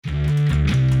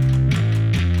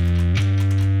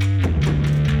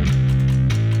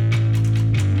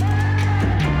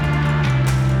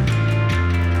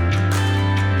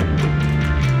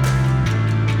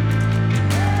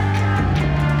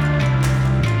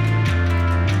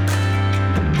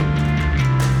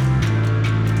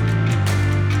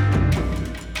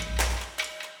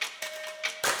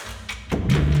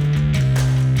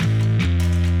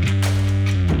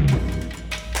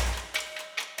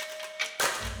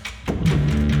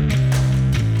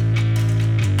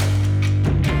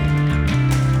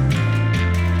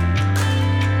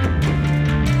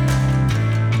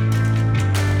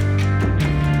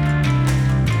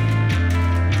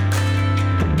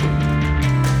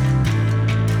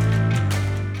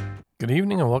Good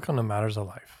evening and welcome to Matters of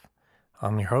Life.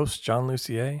 I'm your host, John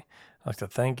Lucier. I'd like to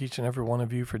thank each and every one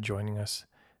of you for joining us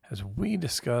as we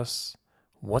discuss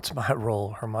what's my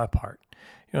role or my part.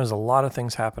 There's a lot of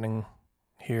things happening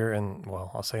here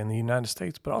I'll say in the United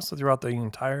States, but also throughout the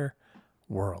entire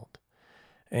world.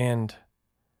 And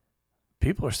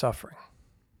people are suffering.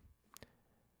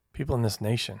 People in this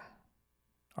nation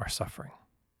are suffering.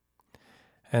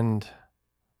 And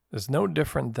it's no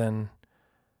different than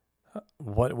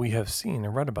what we have seen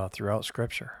and read about throughout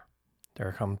Scripture.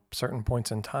 There come certain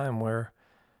points in time where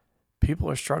people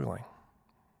are struggling.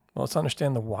 Well, let's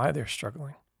understand the why they're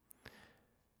struggling.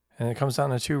 And it comes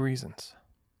down to two reasons.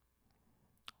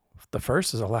 The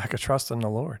first is a lack of trust in the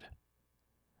Lord.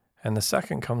 And the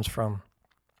second comes from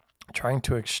trying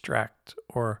to extract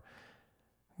or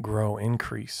grow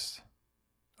increase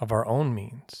of our own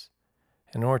means.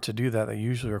 In order to do that, that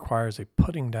usually requires a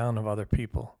putting down of other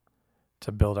people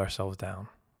to build ourselves down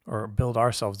or build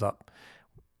ourselves up.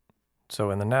 So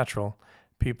in the natural,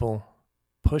 people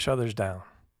push others down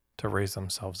to raise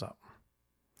themselves up.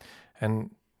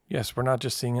 And yes, we're not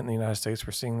just seeing it in the United States,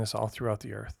 we're seeing this all throughout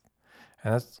the earth.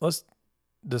 And let's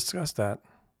discuss that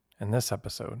in this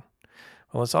episode.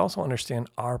 Well, let's also understand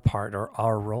our part or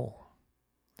our role.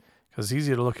 Because it's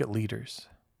easy to look at leaders.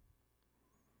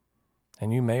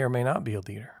 And you may or may not be a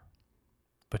leader,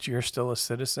 but you're still a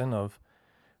citizen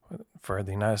for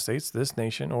the United States, this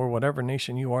nation, or whatever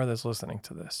nation you are that's listening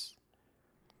to this.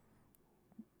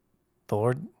 The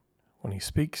Lord, when He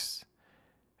speaks,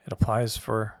 it applies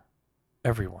for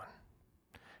everyone.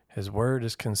 His word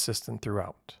is consistent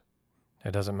throughout.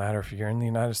 It doesn't matter if you're in the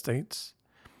United States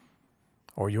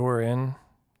or you're in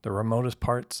the remotest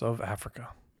parts of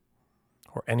Africa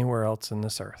or anywhere else in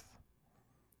this earth.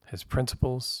 His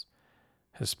principles,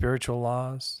 His spiritual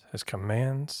laws, His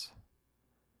commands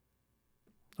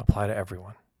apply to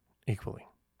everyone equally.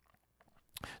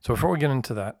 So before we get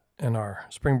into that, in our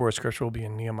springboard scripture will be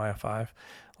in Nehemiah 5.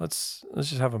 Let's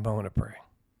just have a moment to pray.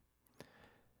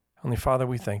 Heavenly Father,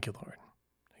 we thank you, Lord,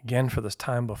 again for this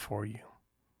time before you.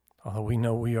 Although we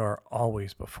know we are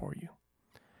always before you,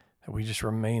 that we just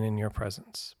remain in your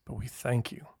presence. But we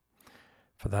thank you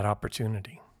for that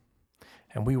opportunity.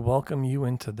 And we welcome you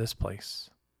into this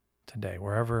place today,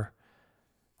 wherever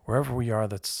we are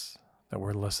that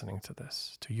we're listening to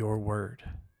this, to your word.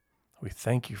 We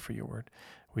thank you for your word.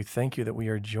 We thank you that we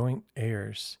are joint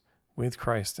heirs with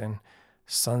Christ and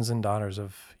sons and daughters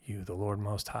of you, the Lord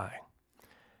Most High.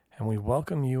 And we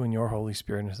welcome you and your Holy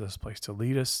Spirit into this place to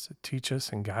lead us, to teach us,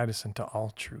 and guide us into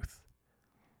all truth.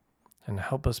 And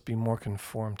help us be more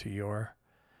conformed to your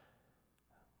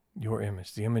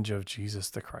image, the image of Jesus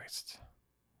the Christ.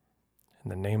 In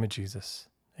the name of Jesus,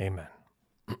 amen.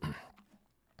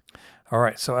 All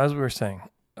right, so as we were saying,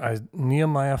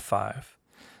 Nehemiah 5,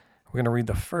 we're going to read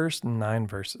the first 9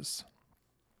 verses.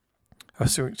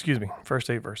 First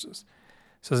 8 verses.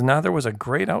 It says, "Now there was a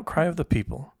great outcry of the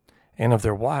people and of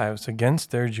their wives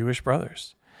against their Jewish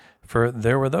brothers. For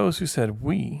there were those who said,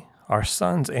 'We, our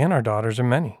sons and our daughters are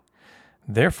many.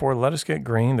 Therefore let us get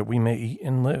grain that we may eat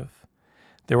and live.'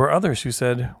 There were others who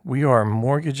said, 'We are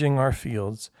mortgaging our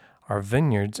fields, our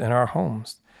vineyards, and our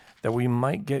homes, that we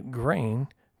might get grain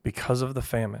because of the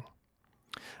famine.'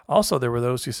 Also there were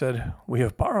those who said, 'We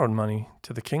have borrowed money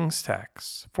for the king's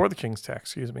tax,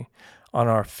 on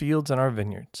our fields and our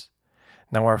vineyards.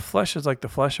 Now our flesh is like the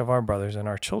flesh of our brothers, and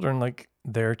our children like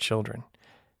their children.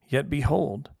 Yet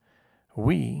behold,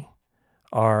 we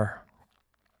are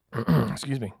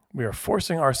we are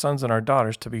forcing our sons and our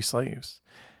daughters to be slaves.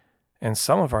 And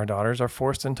some of our daughters are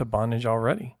forced into bondage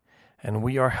already, and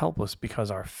we are helpless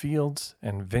because our fields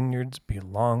and vineyards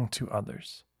belong to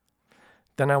others.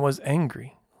 Then I was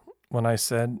angry when I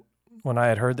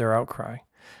had heard their outcry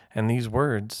and these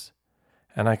words,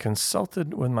 and I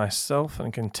consulted with myself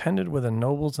and contended with the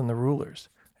nobles and the rulers,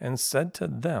 and said to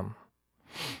them,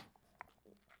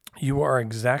 'You are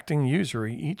exacting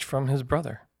usury each from his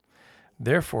brother.'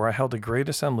 Therefore I held a great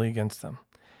assembly against them.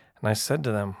 And I said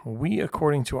to them, 'We,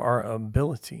 according to our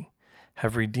ability,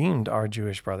 have redeemed our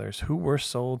Jewish brothers who were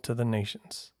sold to the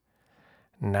nations.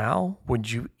 Now would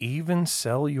you even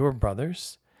sell your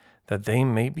brothers, that they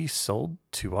may be sold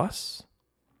to us?'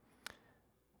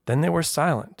 Then they were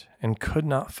silent and could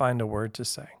not find a word to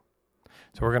say."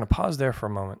 So we're going to pause there for a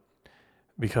moment,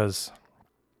 because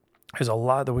there's a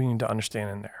lot that we need to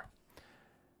understand in there.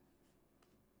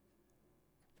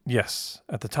 Yes,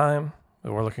 at the time,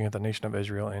 we're looking at the nation of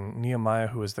Israel, and Nehemiah,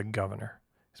 who is the governor,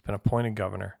 he's been appointed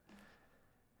governor.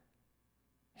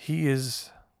 He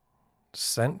is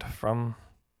sent from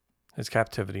his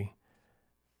captivity,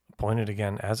 appointed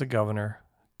again as a governor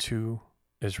to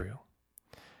Israel.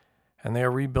 And they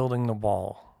are rebuilding the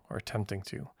wall, or attempting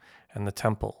to, and the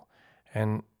temple,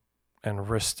 and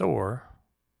restore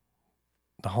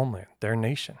the homeland, their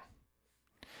nation.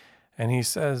 And he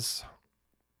says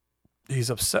he's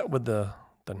upset with the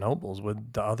nobles,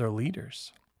 with the other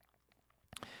leaders.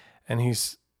 And he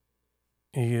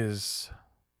is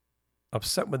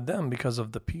upset with them because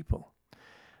of the people.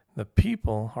 The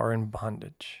people are in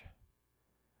bondage.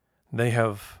 They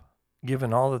have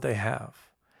given all that they have,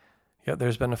 yet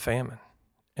there's been a famine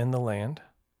in the land,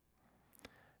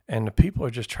 and the people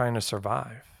are just trying to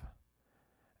survive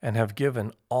and have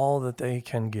given all that they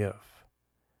can give.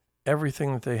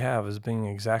 Everything that they have is being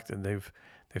exacted. They've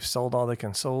sold all they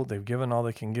can sell. They've given all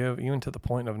they can give, even to the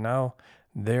point of now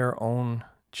their own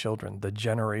children, the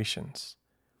generations,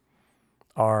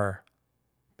 are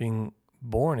being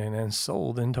born in and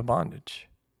sold into bondage.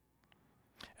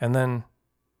 And then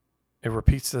it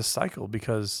repeats this cycle,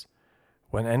 because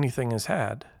when anything is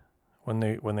had, when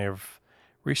they have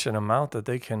reached an amount that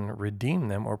they can redeem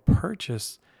them or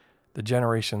purchase the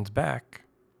generations back,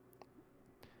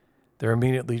 they're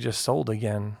immediately just sold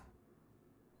again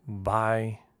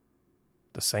by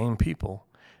the same people,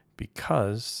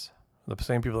 because the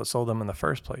same people that sold them in the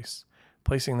first place,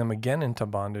 placing them again into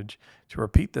bondage to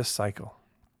repeat this cycle.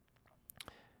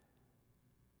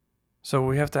 So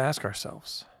we have to ask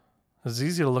ourselves, it's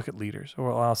easy to look at leaders.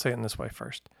 Well, I'll say it in this way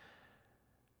first.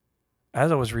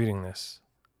 As I was reading this,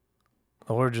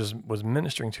 the Lord just was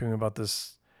ministering to me about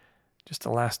this just the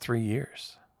last 3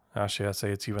 years. Actually, I'd say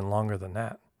it's even longer than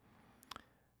that.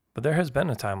 But there has been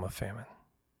a time of famine.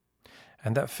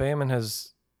 And that famine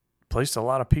has placed a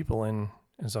lot of people in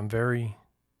some very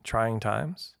trying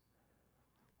times.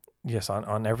 Yes,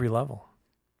 on every level.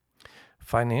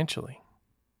 Financially,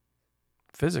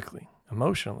 physically,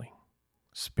 emotionally,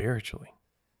 spiritually.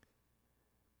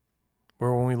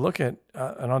 Where when we look at,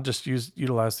 and I'll just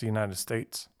utilize the United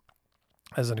States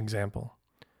as an example,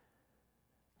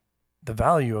 the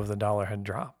value of the dollar had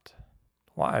dropped.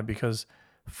 Why? Because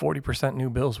 40% new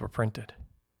bills were printed,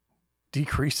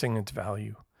 decreasing its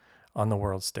value on the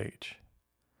world stage.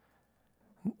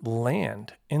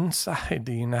 Land inside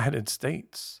the United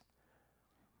States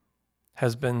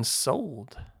has been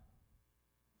sold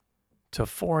to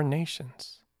foreign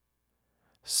nations,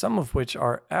 some of which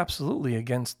are absolutely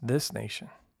against this nation.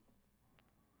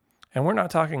 And we're not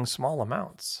talking small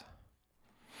amounts.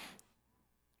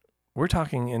 We're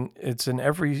talking it's in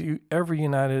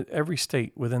every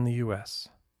state within the U.S.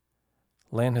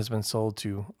 Land has been sold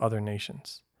to other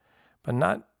nations. But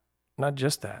not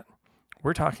just that.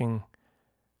 We're talking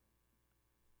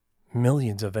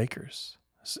millions of acres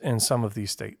in some of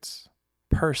these states.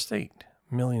 Per state,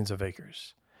 millions of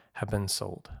acres have been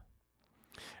sold.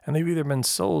 And they've either been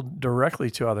sold directly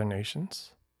to other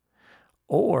nations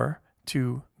or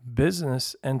to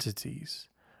business entities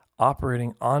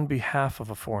operating on behalf of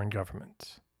a foreign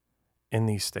government in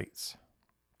these states.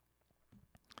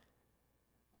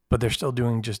 But they're still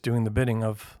doing the bidding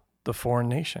of the foreign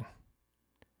nation.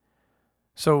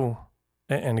 So,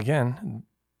 and again,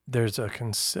 there's a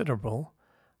considerable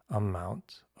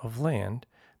amount of land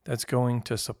that's going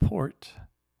to support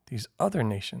these other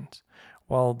nations,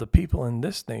 while the people in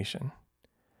this nation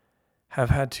have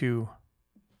had to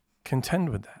contend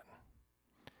with that.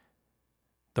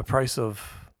 The price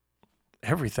of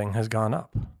everything has gone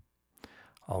up.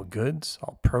 All goods,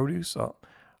 all produce,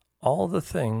 all the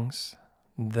things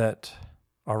that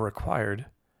are required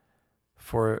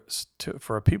for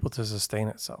a people to sustain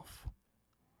itself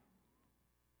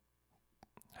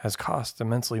has cost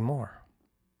immensely more.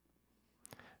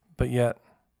 But yet,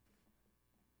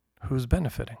 who's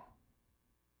benefiting?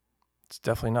 It's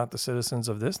definitely not the citizens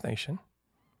of this nation.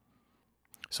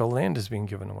 So land is being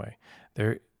given away.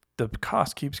 The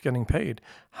cost keeps getting paid.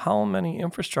 How many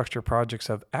infrastructure projects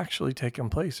have actually taken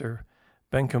place or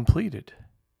been completed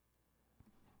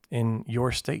in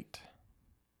your state?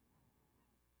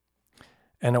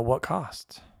 And at what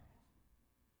cost?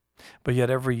 But yet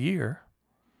every year,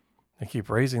 they keep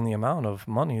raising the amount of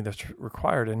money that's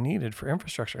required and needed for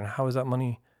infrastructure. And how is that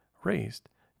money raised?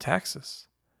 Taxes.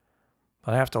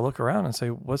 But I have to look around and say,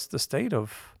 what's the state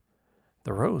of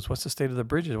the roads? What's the state of the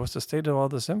bridges? What's the state of all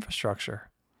this infrastructure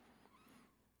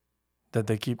that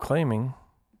they keep claiming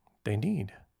they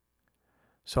need?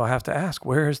 So I have to ask,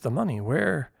 where is the money?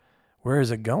 Where is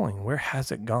it going? Where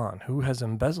has it gone? Who has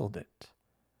embezzled it?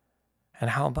 And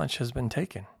how much has been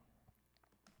taken?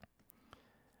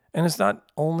 And it's not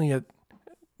only at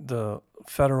the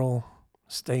federal,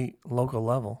 state, local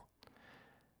level.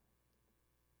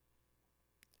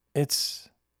 It's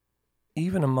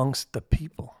even amongst the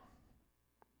people.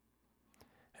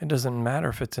 It doesn't matter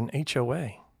if it's an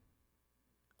HOA,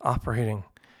 operating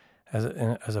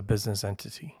as a business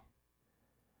entity?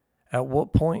 At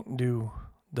what point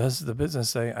does the business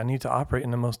say, I need to operate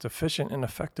in the most efficient and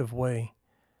effective way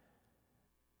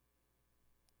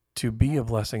to be a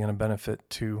blessing and a benefit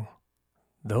to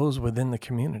those within the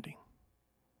community?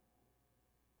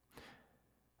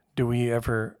 Do we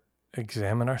ever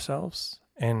examine ourselves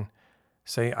and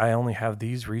say, I only have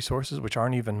these resources, which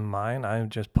aren't even mine. I'm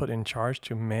just put in charge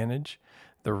to manage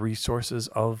the resources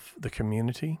of the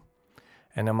community?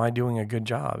 And am I doing a good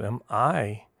job? Am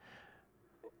I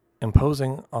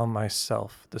imposing on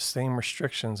myself the same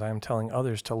restrictions I am telling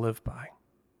others to live by?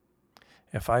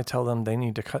 If I tell them they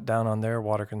need to cut down on their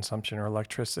water consumption or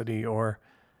electricity or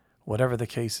whatever the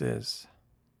case is,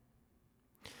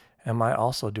 am I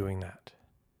also doing that?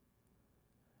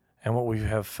 And what we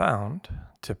have found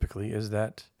typically is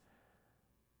that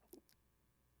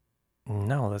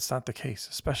no, that's not the case,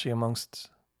 especially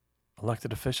amongst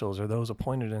elected officials or those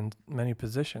appointed in many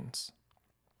positions.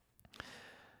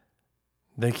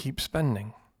 They keep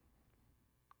spending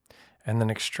and then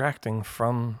extracting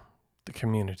from the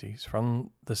communities,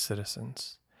 from the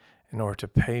citizens, in order to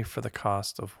pay for the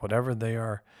cost of whatever they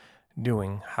are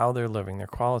doing, how they're living, their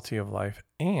quality of life,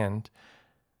 and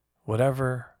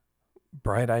whatever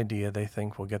bright idea they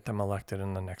think will get them elected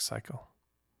in the next cycle.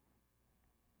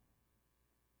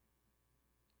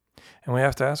 And we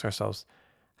have to ask ourselves,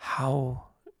 how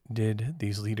did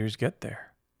these leaders get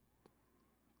there?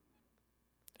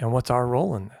 And what's our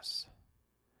role in this?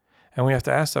 And we have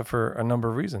to ask that for a number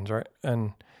of reasons, right?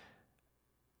 And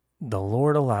the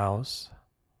Lord allows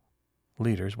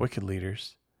leaders, wicked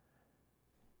leaders,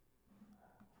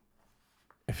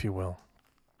 if you will,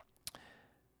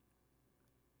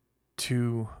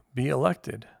 to be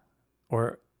elected,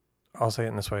 or I'll say it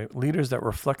in this way, leaders that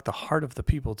reflect the heart of the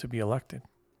people to be elected.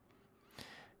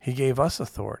 He gave us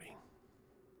authority.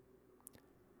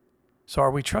 So are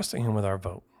we trusting him with our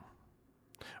vote?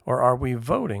 Or are we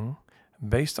voting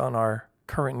based on our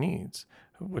current needs,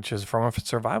 which is from a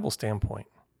survival standpoint?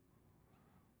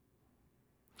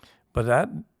 But that,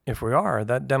 if we are,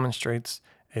 that demonstrates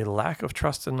a lack of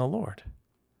trust in the Lord.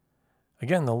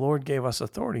 Again, the Lord gave us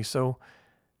authority, so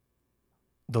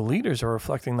the leaders are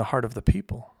reflecting the heart of the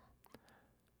people.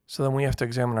 So then we have to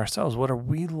examine ourselves. What are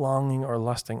we longing or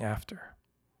lusting after?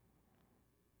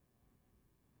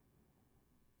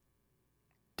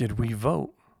 Did we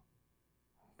vote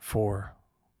for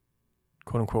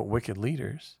quote unquote wicked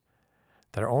leaders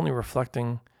that are only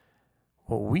reflecting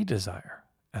what we desire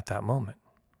at that moment?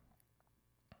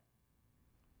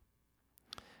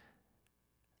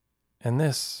 And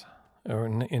this, or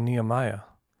in Nehemiah,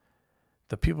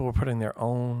 the people were putting their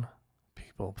own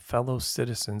people, fellow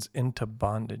citizens, into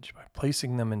bondage by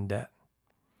placing them in debt.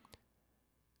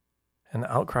 And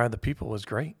the outcry of the people was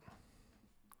great.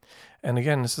 And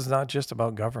again, this is not just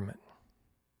about government.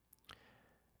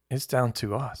 It's down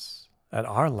to us at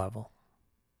our level.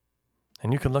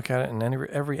 And you can look at it in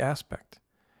every aspect,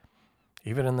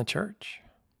 even in the church.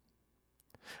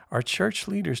 Are church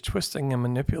leaders twisting and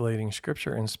manipulating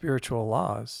scripture and spiritual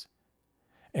laws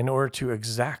in order to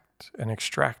exact and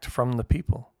extract from the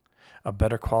people a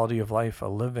better quality of life, a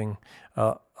living,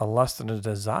 a lust and a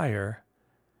desire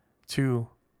to,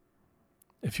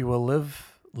 if you will,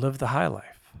 live the high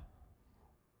life?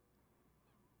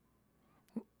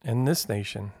 In this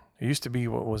nation, it used to be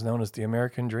what was known as the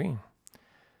American dream.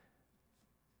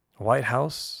 A White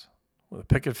House with a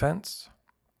picket fence.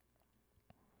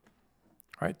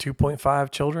 All right,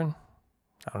 2.5 children.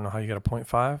 I don't know how you got a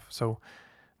 0.5,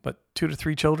 but 2 to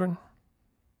 3 children.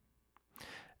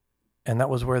 And that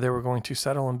was where they were going to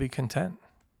settle and be content.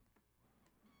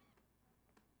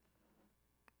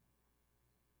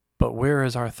 But where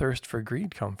has our thirst for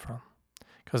greed come from?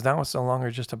 Because now it's no longer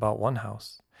just about one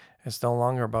house. It's no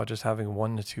longer about just having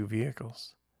 1 to 2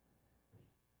 vehicles.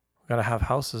 We've got to have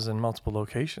houses in multiple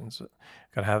locations. We've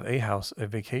got to have a house, a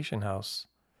vacation house,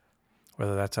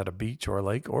 whether that's at a beach or a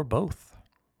lake or both.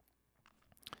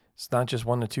 It's not just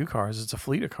 1 to 2 cars, it's a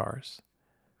fleet of cars.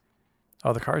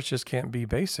 Oh, the cars just can't be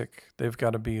basic. They've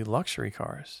got to be luxury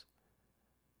cars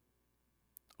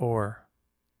or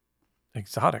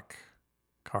exotic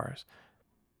cars.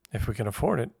 If we can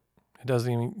afford it, you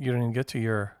don't even get to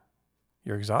your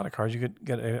exotic cars. You could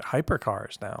get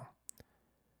hypercars now.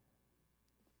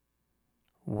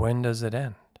 When does it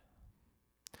end?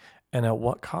 And at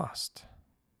what cost?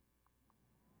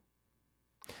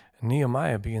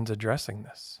 Nehemiah begins addressing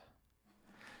this.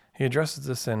 He addresses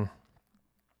this in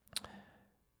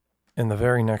the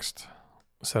very next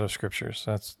set of scriptures.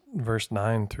 That's verse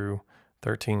 9 through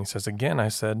 13. He says, "Again, I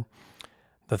said,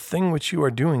 the thing which you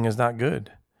are doing is not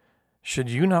good. Should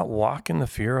you not walk in the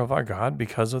fear of our God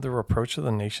because of the reproach of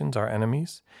the nations, our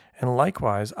enemies? And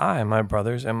likewise, I, my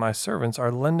brothers, and my servants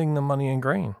are lending the money and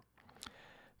grain.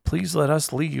 Please let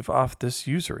us leave off this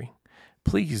usury.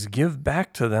 Please give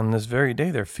back to them this very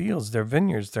day their fields, their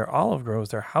vineyards, their olive groves,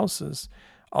 their houses,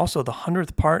 also the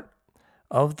 100th part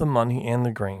of the money and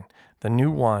the grain, the new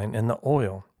wine and the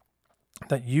oil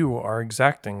that you are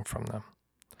exacting from them.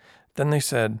 Then they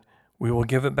said, we will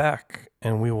give it back,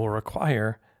 and we will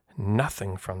require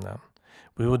nothing from them.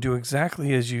 We will do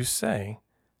exactly as you say.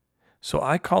 So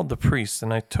I called the priests,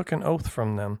 and I took an oath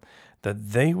from them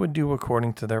that they would do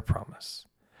according to their promise.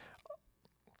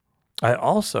 I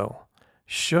also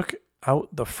shook out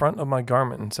the front of my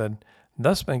garment and said,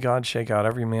 thus may God shake out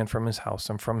every man from his house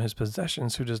and from his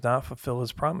possessions who does not fulfill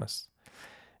his promise.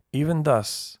 Even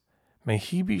thus may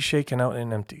he be shaken out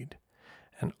and emptied.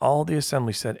 And all the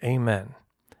assembly said, Amen.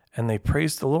 And they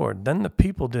praised the Lord. Then the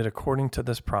people did according to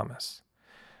this promise.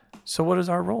 So what is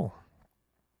our role?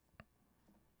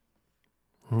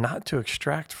 Not to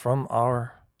extract from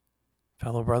our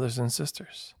fellow brothers and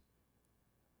sisters,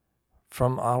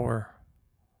 from our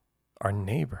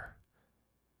neighbor,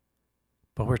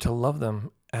 but we're to love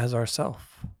them as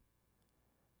ourself.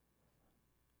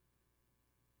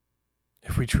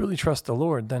 If we truly trust the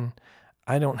Lord, then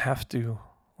I don't have to,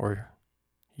 or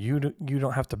you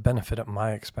don't have to benefit at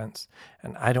my expense,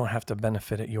 and I don't have to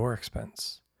benefit at your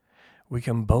expense. We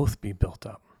can both be built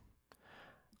up.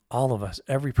 All of us,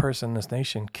 every person in this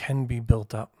nation can be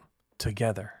built up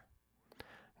together,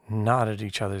 not at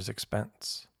each other's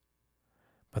expense.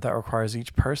 But that requires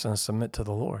each person to submit to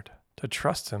the Lord, to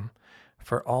trust him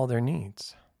for all their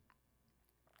needs.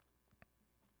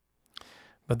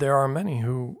 But there are many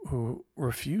who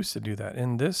refuse to do that.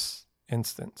 In this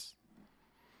instance,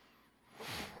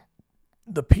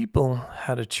 the people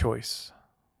had a choice,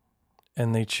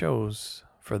 and they chose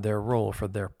for their role, for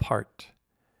their part,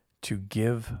 to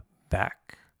give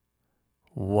back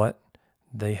what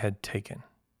they had taken,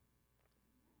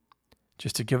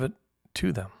 just to give it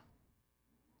to them.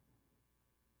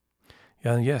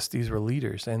 Yeah, yes, these were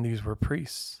leaders and these were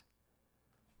priests.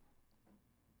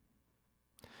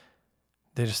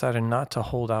 They decided not to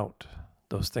hold out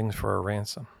those things for a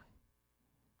ransom.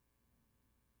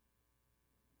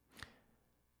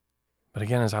 But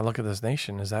again, as I look at this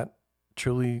nation, is that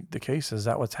truly the case? Is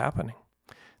that what's happening?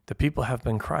 The people have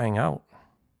been crying out.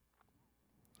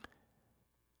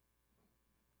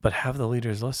 But have the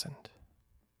leaders listened?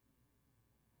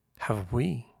 Have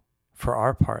we, for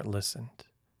our part, listened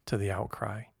to the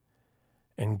outcry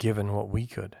and given what we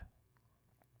could?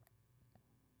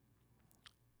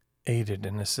 Aided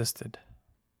and assisted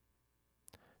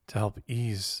to help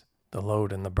ease the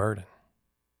load and the burden?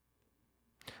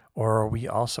 Or are we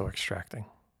also extracting?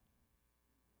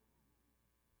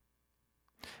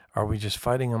 Are we just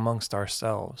fighting amongst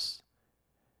ourselves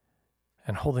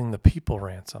and holding the people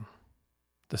ransom,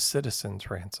 the citizens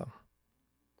ransom,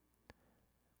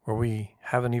 where we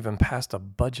haven't even passed a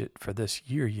budget for this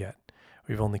year yet?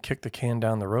 We've only kicked the can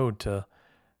down the road to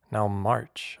now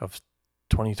March of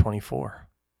 2024.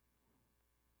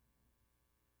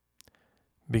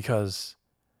 Because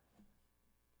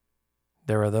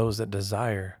there are those that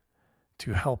desire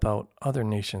to help out other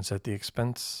nations at the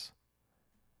expense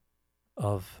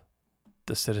of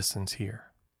the citizens here.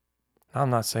 Now,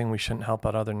 I'm not saying we shouldn't help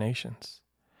out other nations,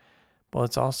 but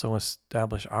let's also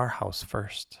establish our house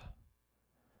first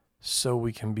so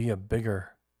we can be a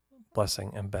bigger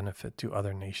blessing and benefit to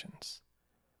other nations.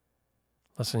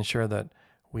 Let's ensure that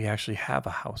we actually have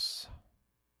a house.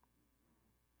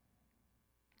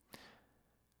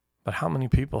 But how many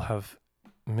people have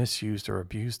misused or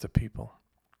abused the people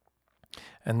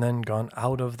and then gone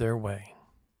out of their way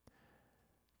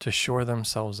to shore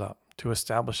themselves up, to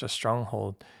establish a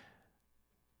stronghold,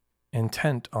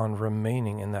 intent on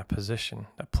remaining in that position,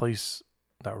 that place,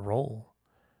 that role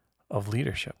of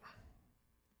leadership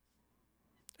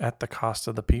at the cost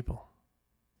of the people?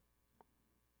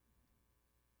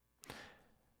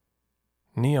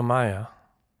 Nehemiah,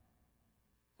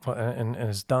 and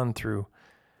is done through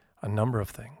a number of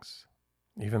things,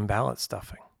 even ballot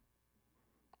stuffing.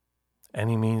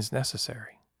 Any means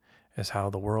necessary is how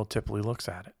the world typically looks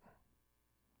at it.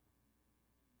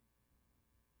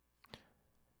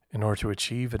 In order to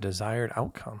achieve a desired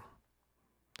outcome.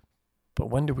 But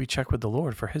when do we check with the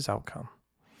Lord for his outcome,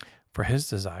 for his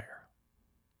desire?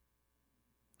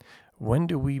 When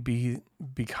do we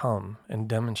become and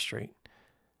demonstrate,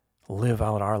 live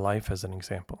out our life as an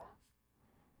example?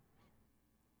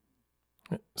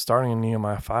 Starting in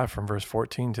Nehemiah 5 from verse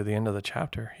 14 to the end of the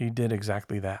chapter, he did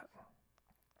exactly that.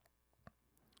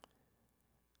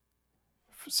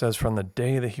 says from the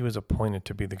day that he was appointed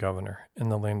to be the governor in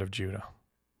the land of Judah,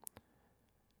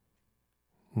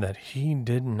 that he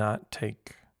did not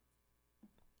take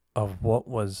of what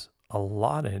was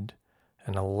allotted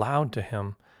and allowed to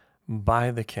him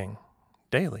by the king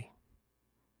daily.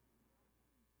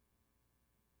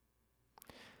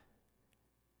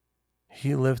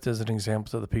 He lived as an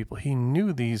example to the people. He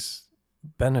knew these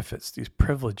benefits, these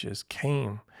privileges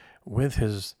came with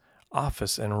his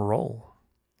office and role.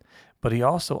 But he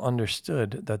also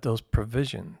understood that those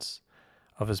provisions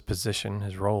of his position,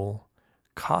 his role,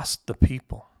 cost the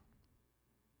people.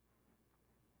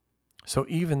 So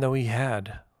even though he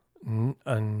had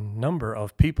a number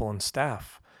of people and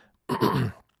staff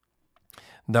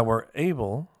that were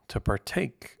able to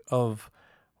partake of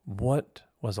what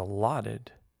was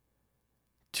allotted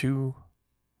to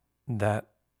that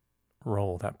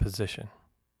role, that position,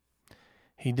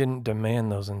 he didn't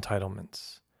demand those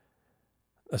entitlements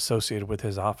associated with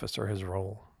his office or his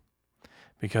role,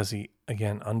 because he,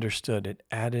 again, understood it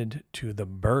added to the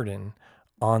burden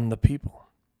on the people.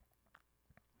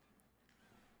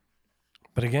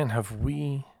 But again, have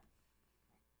we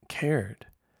cared?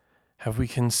 Have we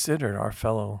considered our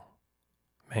fellow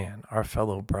man, our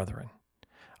fellow brethren,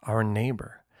 our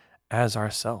neighbor as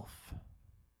ourself?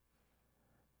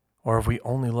 Or have we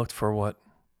only looked for what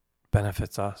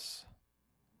benefits us?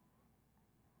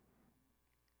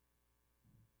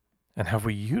 And have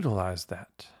we utilized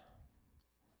that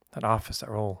office, that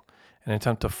role, in an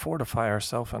attempt to fortify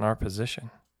ourselves in our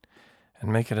position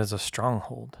and make it as a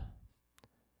stronghold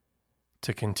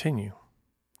to continue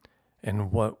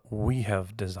in what we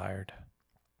have desired?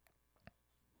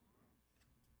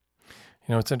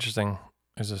 You know, it's interesting.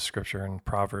 There's a scripture in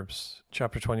Proverbs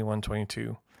chapter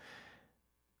 21-22,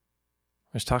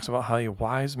 which talks about how a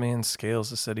wise man scales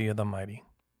the city of the mighty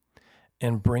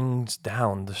and brings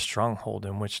down the stronghold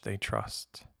in which they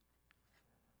trust.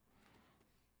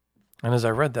 And as I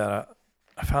read that,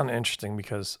 I found it interesting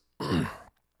because the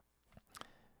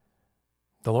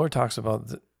Lord talks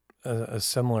about a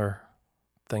similar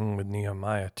thing with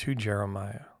Nehemiah to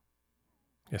Jeremiah.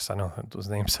 Yes, I know that those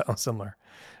names sound similar,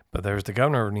 but there's the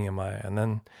governor of Nehemiah, and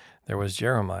then there was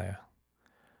Jeremiah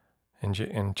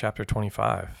in chapter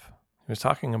 25. He was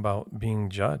talking about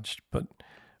being judged, but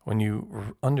when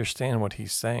you understand what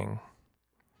he's saying,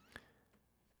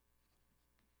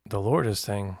 the Lord is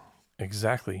saying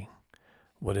exactly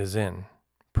what is in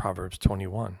Proverbs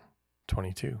 21-22.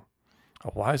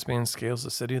 A wise man scales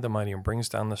the city of the mighty and brings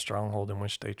down the stronghold in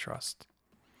which they trust.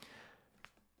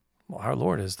 Well, our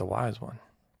Lord is the wise one.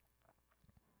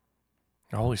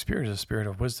 The Holy Spirit is a spirit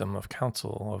of wisdom, of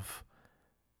counsel, of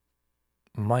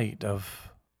might, of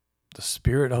the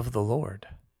Spirit of the Lord.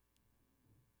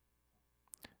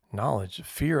 Knowledge,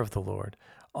 fear of the Lord,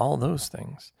 all those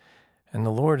things. And the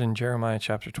Lord in Jeremiah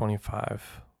chapter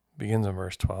 25, begins in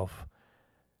verse 12,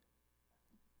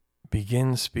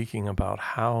 begins speaking about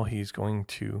how he's going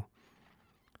to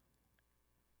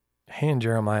hand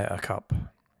Jeremiah a cup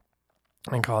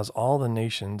and cause all the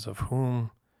nations of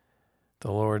whom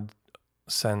the Lord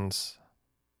sends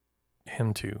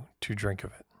him to drink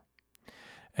of it.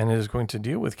 And it is going to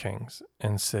deal with kings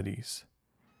and cities.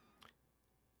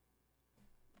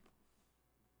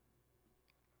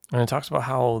 And it talks about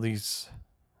how these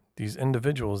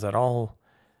individuals that all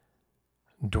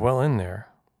dwell in there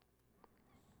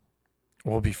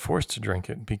will be forced to drink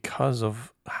it because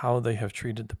of how they have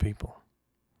treated the people.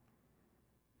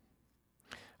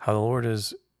 How the Lord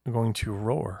is going to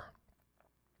roar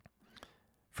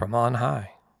from on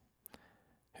high.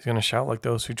 He's going to shout like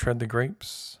those who tread the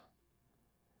grapes.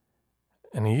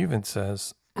 And he even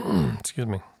says, excuse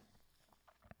me,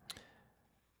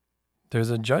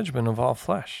 there's a judgment of all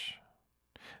flesh.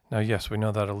 Now, yes, we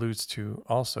know that alludes to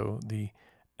also the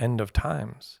end of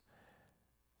times,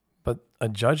 but a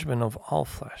judgment of all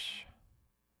flesh.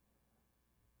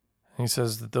 And he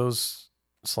says that those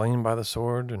slain by the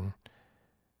sword and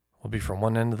will be from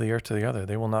one end of the earth to the other.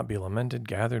 They will not be lamented,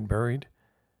 gathered, buried.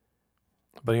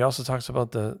 But he also talks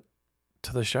about to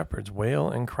the shepherds, wail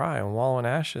and cry and wallow in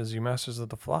ashes, you masters of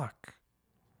the flock.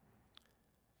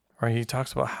 Right? He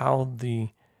talks about how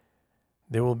they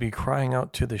will be crying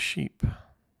out to the sheep.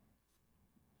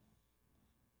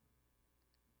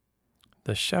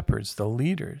 The shepherds, the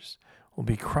leaders, will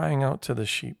be crying out to the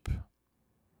sheep.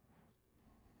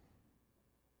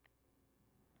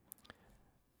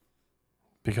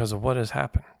 Because of what has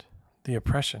happened, the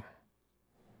oppression,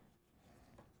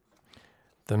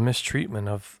 the mistreatment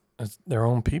of their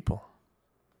own people.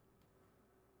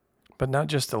 But not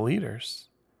just the leaders,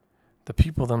 the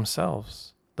people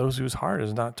themselves, those whose heart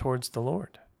is not towards the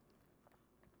Lord.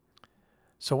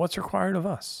 So what's required of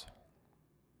us?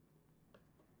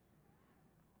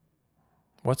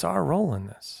 What's our role in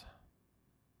this?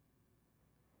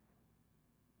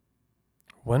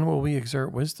 When will we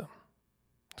exert wisdom?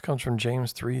 This comes from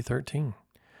James 3:13.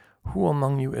 Who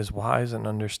among you is wise and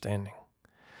understanding?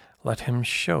 Let him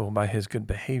show by his good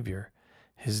behavior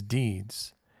his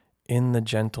deeds in the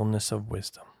gentleness of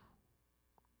wisdom.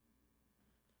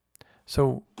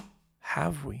 So,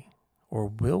 have we or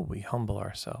will we humble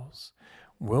ourselves?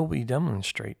 Will we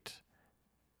demonstrate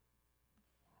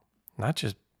not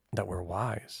just that we're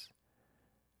wise,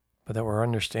 but that we're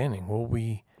understanding? Will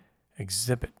we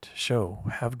exhibit, show,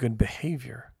 have good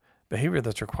behavior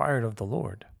that's required of the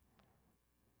Lord,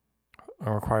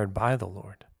 or required by the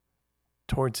Lord,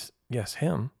 towards, yes,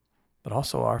 him, but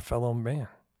also our fellow man?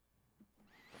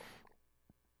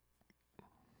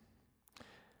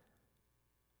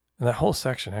 And that whole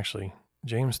section, actually,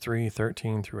 James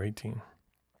 3:13 through 18.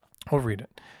 We'll read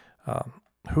it.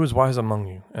 Who is wise among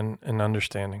you and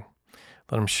understanding?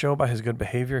 Let him show by his good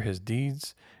behavior his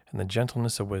deeds and the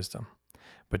gentleness of wisdom.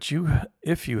 But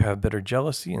if you have bitter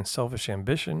jealousy and selfish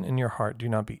ambition in your heart, do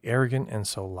not be arrogant and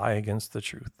so lie against the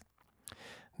truth.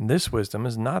 This wisdom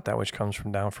is not that which comes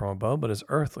down from above, but is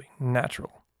earthly,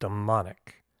 natural,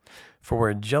 demonic. For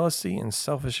where jealousy and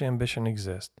selfish ambition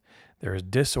exist, there is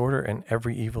disorder and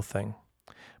every evil thing.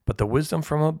 But the wisdom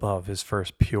from above is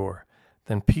first pure,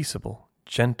 then peaceable,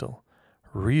 gentle,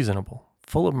 reasonable,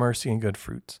 full of mercy and good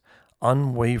fruits,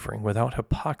 unwavering, without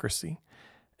hypocrisy.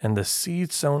 And the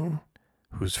seed sown,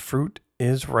 whose fruit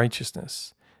is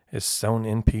righteousness, is sown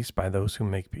in peace by those who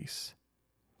make peace.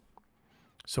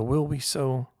 So will we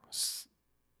sow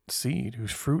seed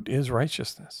whose fruit is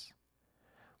righteousness?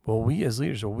 Will we as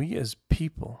leaders, will we as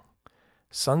people,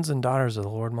 sons and daughters of the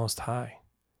Lord Most High,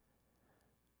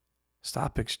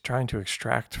 stop trying to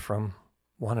extract from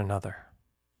one another?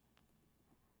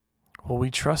 Will we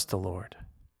trust the Lord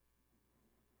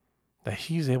that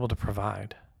He's able to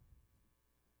provide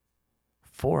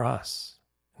for us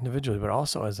individually, but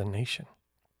also as a nation?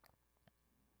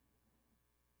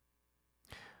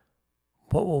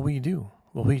 What will we do?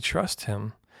 Will we trust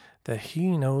Him that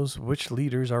He knows which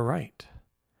leaders are right?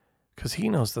 Because He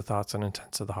knows the thoughts and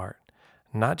intents of the heart,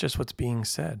 not just what's being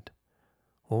said.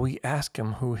 Will we ask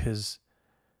Him who His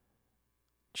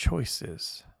choice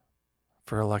is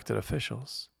for elected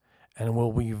officials? And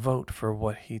will we vote for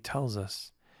what He tells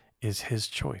us is His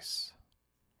choice?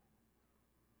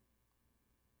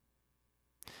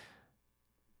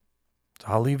 So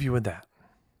I'll leave you with that.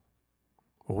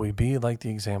 Will we be like the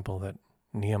example that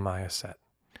Nehemiah set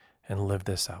and live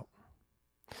this out?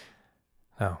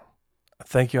 Now,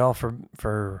 thank you all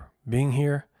for being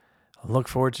here. I look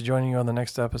forward to joining you on the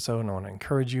next episode, and I want to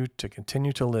encourage you to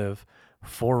continue to live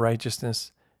for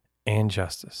righteousness and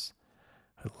justice.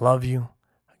 I love you.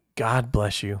 God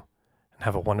bless you, and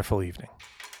have a wonderful evening.